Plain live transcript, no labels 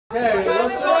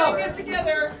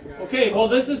Okay, well,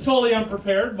 this is totally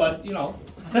unprepared, but you know,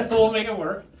 we'll make it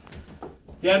work.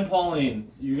 Dan, Pauline,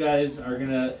 you guys are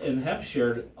gonna and have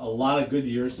shared a lot of good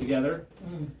years together,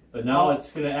 but now it's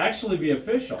gonna actually be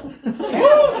official from here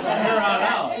on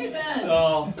out.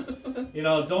 So, you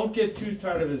know, don't get too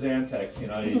tired of his antics. You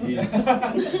know, he's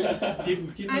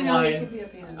keep in mind.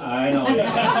 I know. You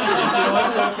know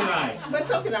what? So can I. But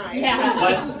so can I. Yeah.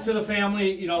 But to the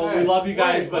family, you know, we love you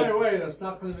guys. Wait, it's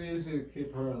not going to be easy to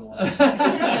keep her in line.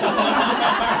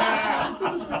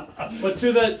 But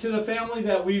to the family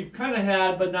that we've kind of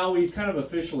had, but now we kind of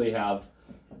officially have,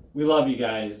 we love you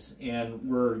guys, and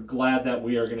we're glad that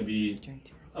we are going to be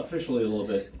officially a little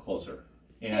bit closer.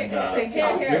 And thank you. we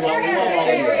love all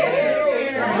of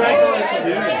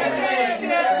you.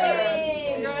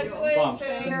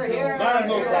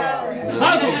 Mazel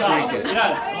tov.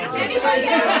 Yes.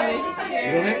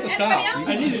 You don't have to stop. I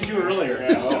needed to do it earlier.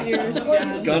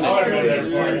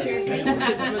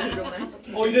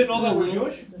 Oh, you didn't know that we're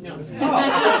Jewish? No. Oh.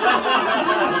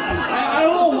 I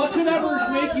don't know. What could ever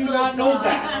make you not know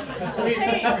that? I mean,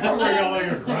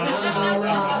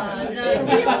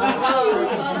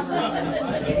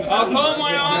 I'll call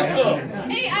my uncle.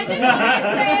 Hey, I just want to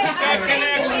say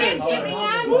thank you,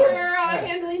 Leanne, for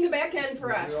handling the back end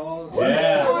for us.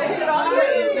 Yeah. Thank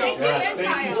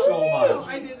you so much.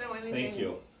 I didn't know anything. Thank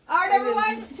you. All right,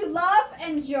 everyone, to love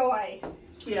and joy.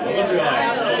 Yes.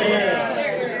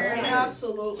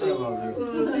 Absolutely.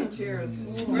 Absolutely. Cheers.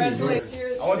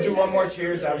 Congratulations. I want to do one more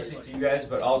cheers, obviously, to you guys,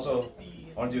 but also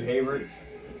I want to do Hayward.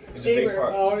 He's a big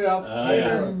part. Oh,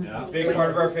 yeah. Big part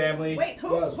of our family. Wait, who?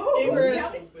 He's one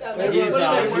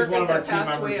of our team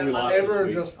members we lost this Ever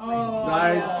week. just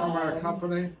died from our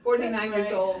company. 49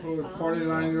 years old. He was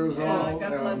 49 years Yeah, old, God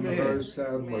bless and him. very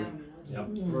sadly. Yep.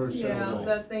 Very Yeah, sadly.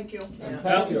 but thank you.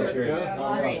 Thank you. Cheers.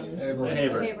 Haber.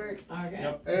 Haber. Hayward.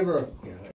 Haber.